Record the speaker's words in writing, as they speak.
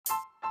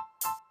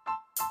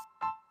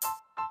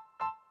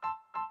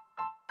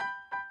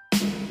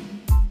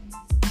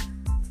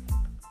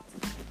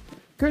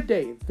Good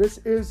day. This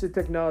is the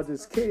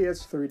Technologist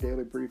KS3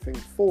 Daily Briefing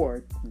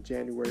for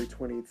January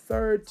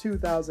 23rd,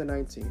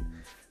 2019.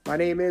 My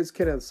name is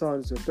Kenneth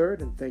Saunders III,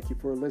 and thank you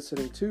for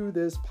listening to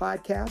this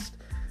podcast.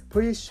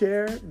 Please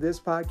share this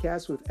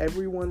podcast with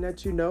everyone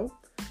that you know,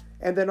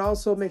 and then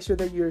also make sure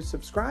that you're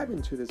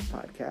subscribing to this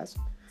podcast,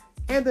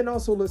 and then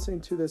also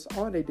listening to this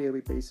on a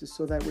daily basis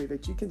so that way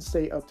that you can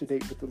stay up to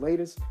date with the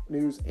latest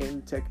news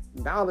in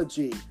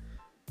technology.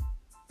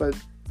 But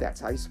that's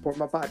how you support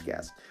my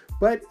podcast.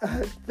 But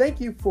thank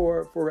you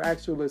for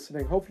actually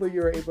listening. Hopefully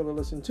you're able to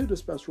listen to the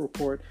special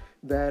report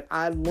that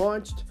I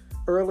launched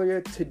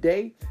earlier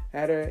today. I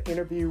had an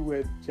interview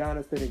with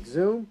Jonathan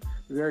Exum.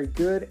 Very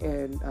good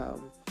and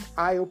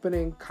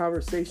eye-opening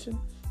conversation.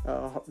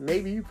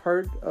 Maybe you've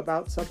heard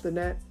about something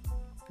that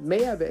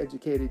may have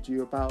educated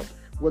you about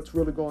what's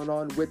really going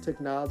on with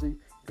technology.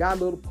 Got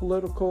a little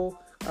political,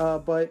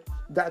 but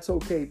that's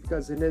okay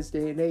because in this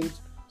day and age,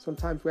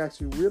 sometimes we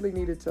actually really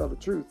need to tell the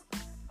truth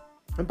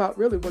about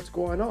really what's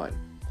going on.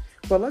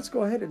 But let's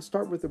go ahead and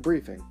start with the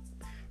briefing.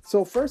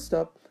 So first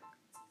up,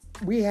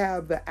 we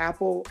have the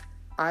Apple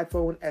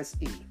iPhone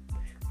SE.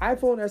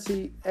 iPhone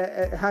SE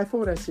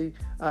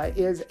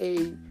is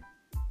a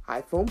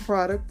iPhone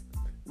product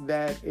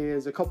that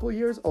is a couple of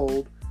years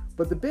old.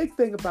 But the big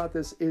thing about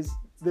this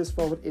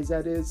phone is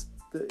that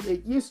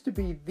it used to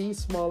be the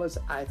smallest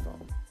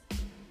iPhone.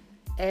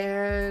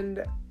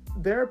 And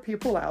there are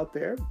people out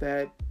there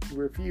that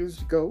refuse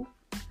to go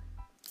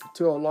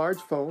to a large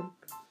phone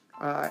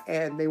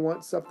and they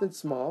want something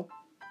small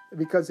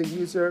because they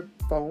use their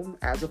phone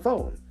as a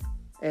phone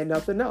and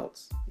nothing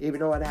else. Even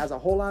though it has a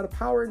whole lot of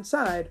power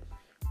inside,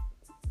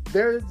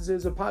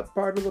 there's a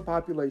part of the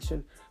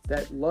population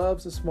that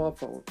loves a small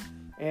phone.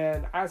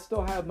 And I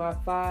still have my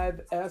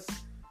 5S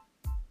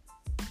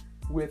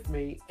with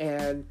me,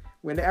 and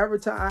whenever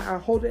I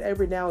hold it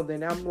every now and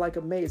then, I'm like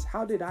amazed.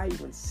 How did I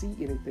even see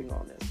anything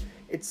on this?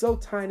 It's so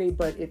tiny,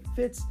 but it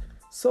fits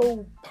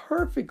so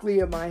perfectly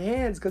in my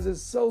hands because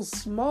it's so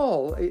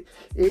small.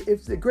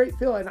 It's a great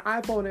feel. And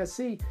iPhone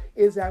SE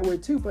is that way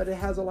too, but it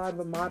has a lot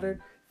of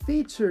modern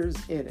features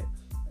in it.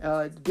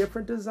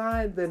 Different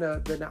design than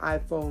the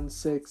iPhone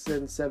 6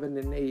 and 7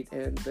 and 8,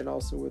 and then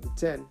also with the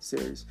 10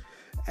 series.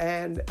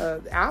 And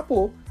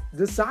Apple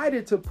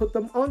decided to put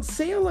them on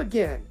sale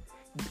again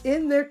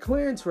in their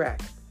clearance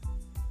rack.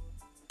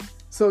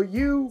 So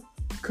you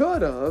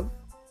could have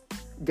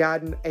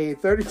gotten a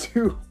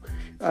 32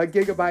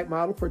 gigabyte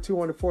model for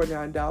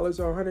 $249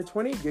 or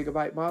 120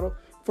 gigabyte model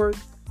for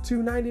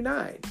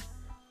 $299.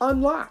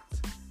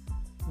 Unlocked.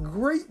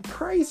 Great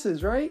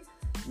prices, right?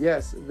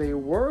 Yes, they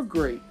were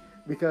great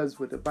because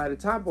by the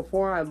time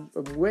before I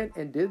went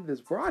and did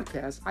this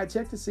broadcast, I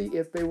checked to see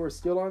if they were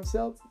still on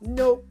sale.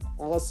 Nope,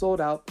 all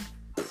sold out.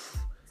 Pfft,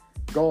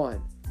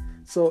 gone.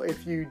 So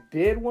if you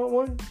did want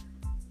one,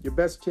 your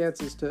best chance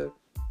is to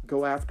go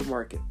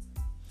aftermarket.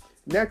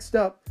 Next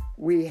up,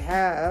 we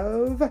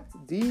have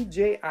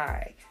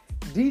DJI.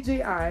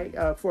 DJI,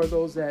 for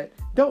those that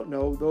don't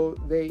know, though,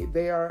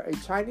 they are a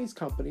Chinese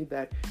company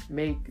that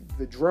make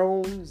the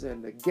drones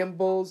and the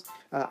gimbals.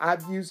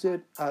 I've used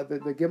it,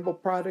 the gimbal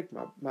product.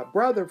 My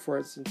brother, for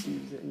instance,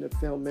 he's in the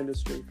film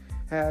industry,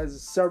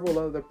 has several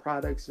other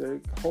products, a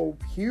whole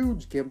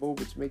huge gimbal,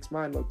 which makes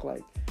mine look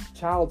like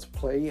child's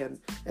play. And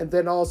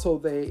then also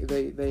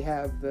they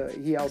have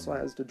he also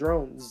has the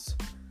drones.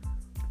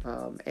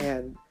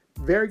 And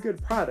very good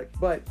product,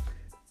 but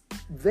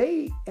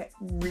they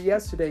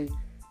yesterday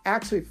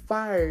actually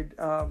fired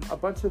a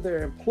bunch of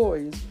their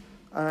employees,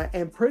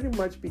 and pretty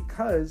much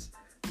because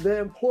the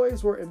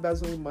employees were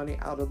embezzling money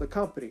out of the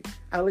company,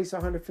 at least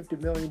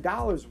 $150 million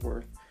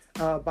worth,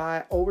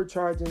 by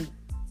overcharging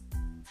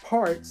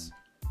parts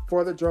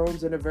for the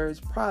drones and the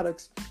various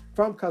products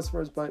from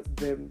customers, but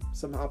them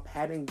somehow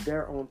padding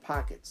their own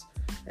pockets.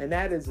 And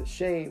that is a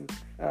shame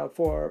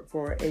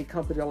for a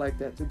company like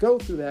that to go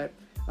through that.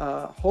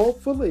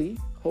 Hopefully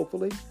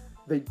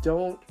they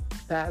don't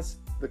pass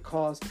the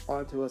cost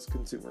onto us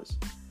consumers,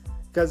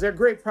 because they're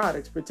great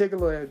products,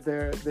 particularly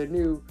their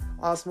new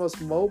Osmos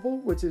Mobile,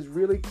 which is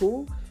really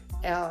cool,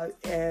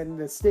 and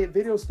the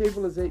video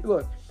stabilization.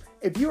 Look,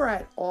 if you're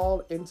at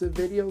all into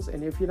videos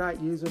and if you're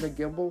not using a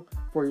gimbal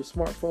for your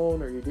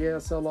smartphone or your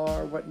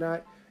DSLR or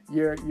whatnot,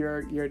 you're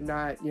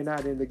not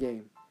in the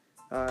game.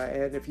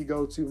 And if you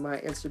go to my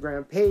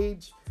Instagram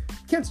page,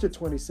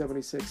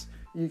 Kenster2076,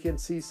 you can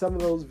see some of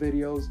those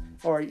videos,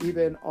 or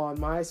even on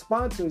my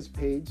sponsors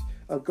page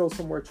of Go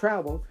Somewhere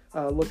Travel.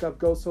 Look up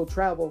Go So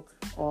Travel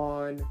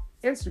on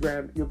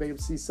Instagram. You'll be able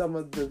to see some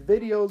of the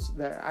videos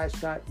that I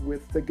shot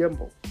with the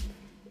gimbal.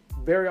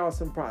 Very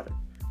awesome product.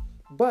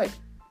 But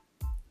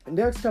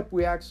next up,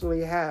 we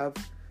actually have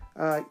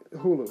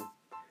Hulu.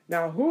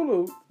 Now,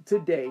 Hulu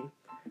today.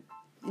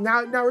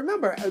 Now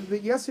remember,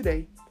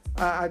 yesterday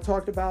I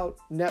talked about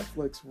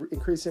Netflix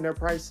increasing their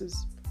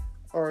prices,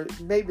 or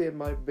maybe it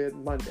might have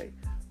been Monday.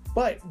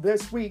 But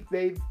this week,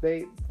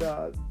 Netflix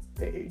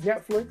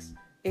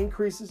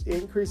increased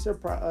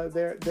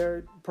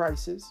their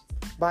prices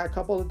by a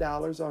couple of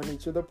dollars on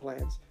each of their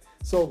plans.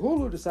 So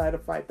Hulu decided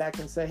to fight back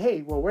and say,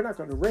 hey, well, we're not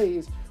going to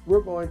raise,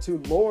 we're going to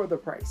lower the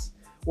price.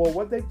 Well,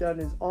 what they've done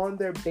is on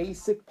their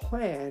basic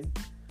plan,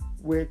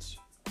 which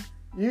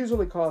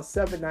usually costs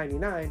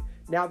 $7.99,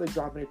 now they're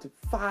dropping it to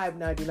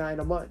 $5.99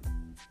 a month.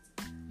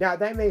 Now,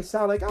 that may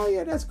sound like, oh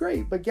yeah, that's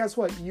great, but guess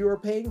what? You're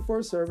paying for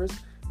a service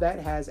that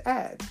has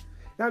ads.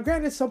 Now,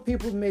 granted, some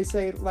people may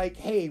say like,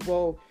 hey,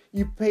 well,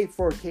 you pay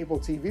for a cable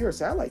TV or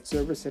satellite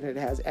service and it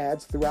has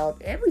ads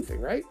throughout everything,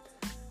 right?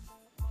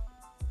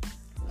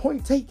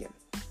 Point taken.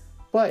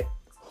 But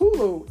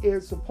Hulu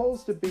is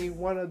supposed to be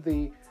one of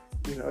the,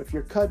 if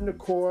you're cutting a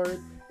cord,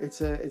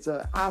 it's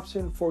an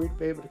option for you to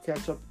be able to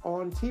catch up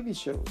on TV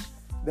shows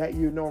that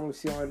you normally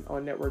see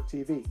on network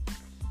TV.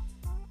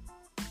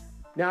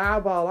 Now, out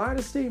of all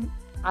honesty,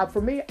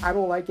 for me, I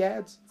don't like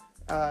ads.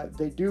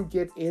 They do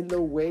get in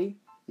the way,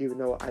 even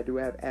though I do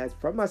have ads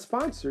from my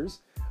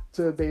sponsors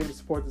to be able to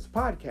support this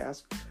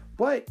podcast.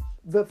 But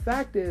the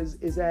fact is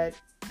that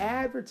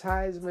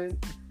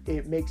advertisement,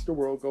 it makes the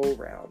world go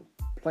around,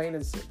 plain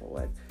and simple.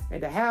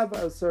 And to have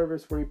a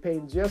service where you're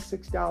paying just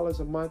 $6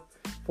 a month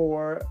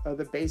for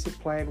the basic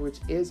plan, which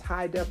is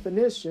high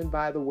definition,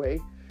 by the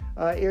way,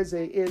 I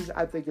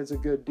think is a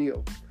good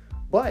deal.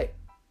 But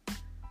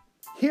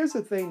here's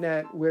the thing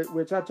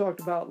which I talked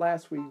about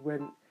last week I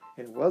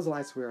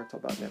talked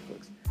about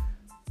Netflix.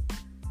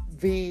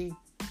 The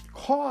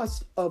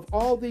cost of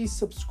all these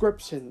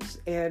subscriptions,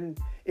 and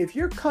if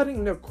you're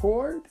cutting the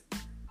cord,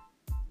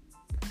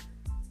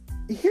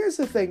 here's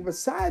the thing,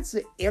 besides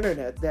the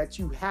internet that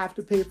you have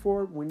to pay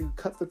for when you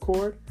cut the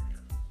cord,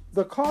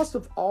 the cost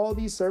of all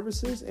these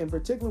services, and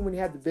particularly when you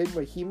have the big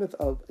behemoth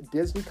of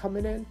Disney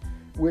coming in,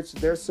 which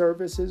their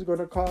service is going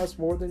to cost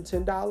more than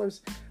 $10,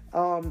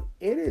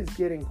 it is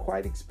getting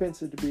quite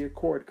expensive to be a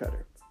cord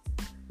cutter.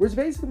 Which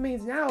basically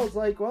means now it's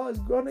like, well,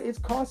 it's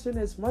costing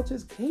as much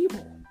as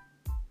cable.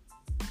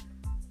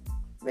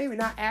 Maybe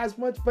not as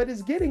much, but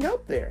it's getting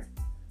up there.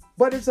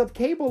 But it's a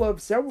cable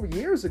of several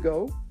years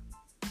ago.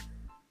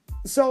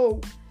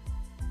 So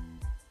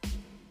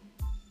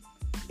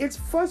it's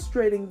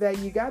frustrating that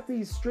you got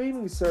these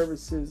streaming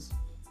services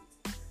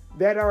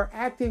that are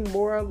acting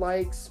more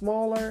like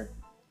smaller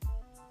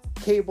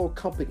cable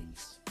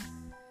companies.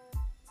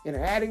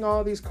 Adding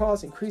all these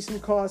costs, increasing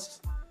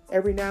costs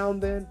every now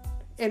and then,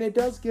 and it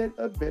does get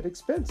a bit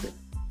expensive.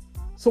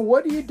 So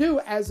what do you do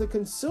as a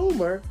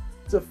consumer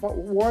to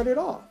ward it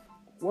off?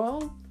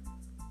 Well,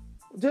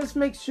 just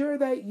make sure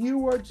that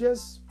you are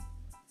just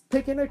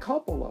picking a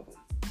couple of them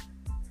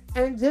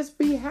and just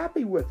be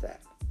happy with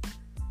that.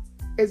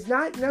 It's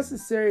not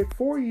necessary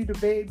for you to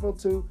be able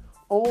to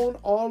own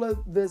all of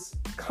this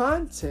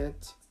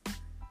content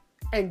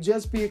and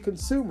just be a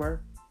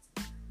consumer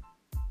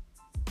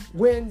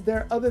when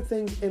there are other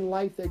things in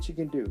life that you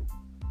can do.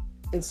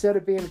 Instead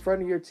of being in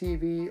front of your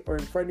TV or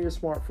in front of your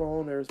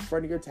smartphone or in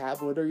front of your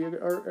tablet or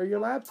your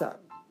laptop.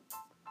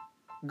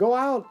 Go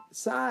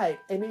outside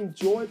and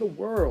enjoy the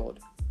world.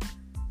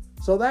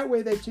 So that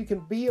way that you can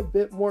be a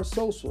bit more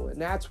social.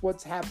 And that's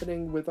what's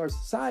happening with our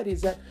society, is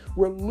that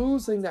we're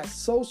losing that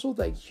social,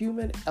 that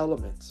human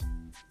element.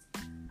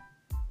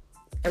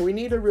 And we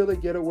need to really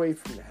get away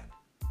from that.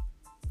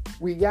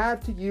 We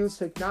have to use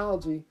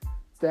technology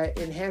that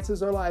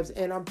enhances our lives.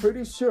 And I'm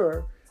pretty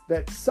sure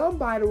that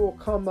somebody will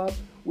come up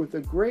with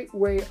a great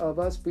way of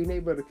us being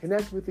able to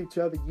connect with each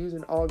other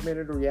using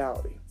augmented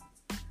reality.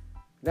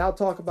 Now I'll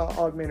talk about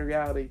augmented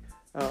reality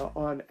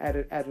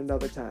at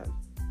another time.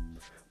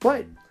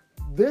 But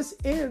this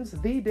ends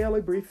the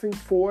Daily Briefing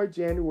for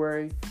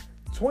January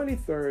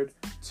 23rd,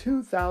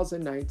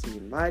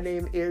 2019. My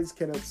name is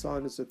Kenneth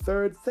Saunders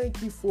III.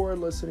 Thank you for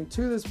listening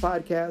to this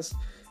podcast.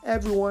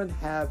 Everyone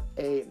have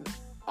an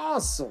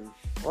awesome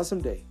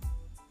day.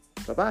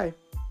 Bye-bye.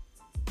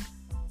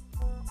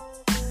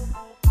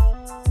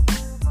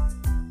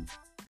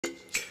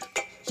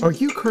 Are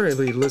you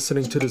currently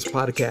listening to this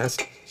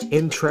podcast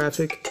in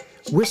traffic,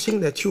 wishing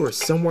that you were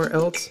somewhere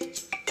else?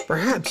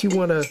 Perhaps you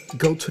want to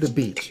go to the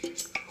beach,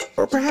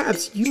 or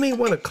perhaps you may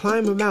want to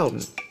climb a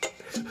mountain.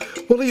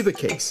 Well, either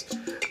case,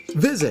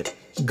 visit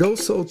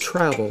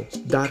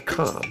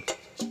gosotravel.com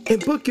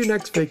and book your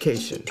next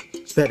vacation.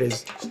 That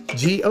is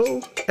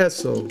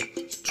GOSO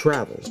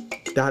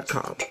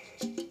travel.com.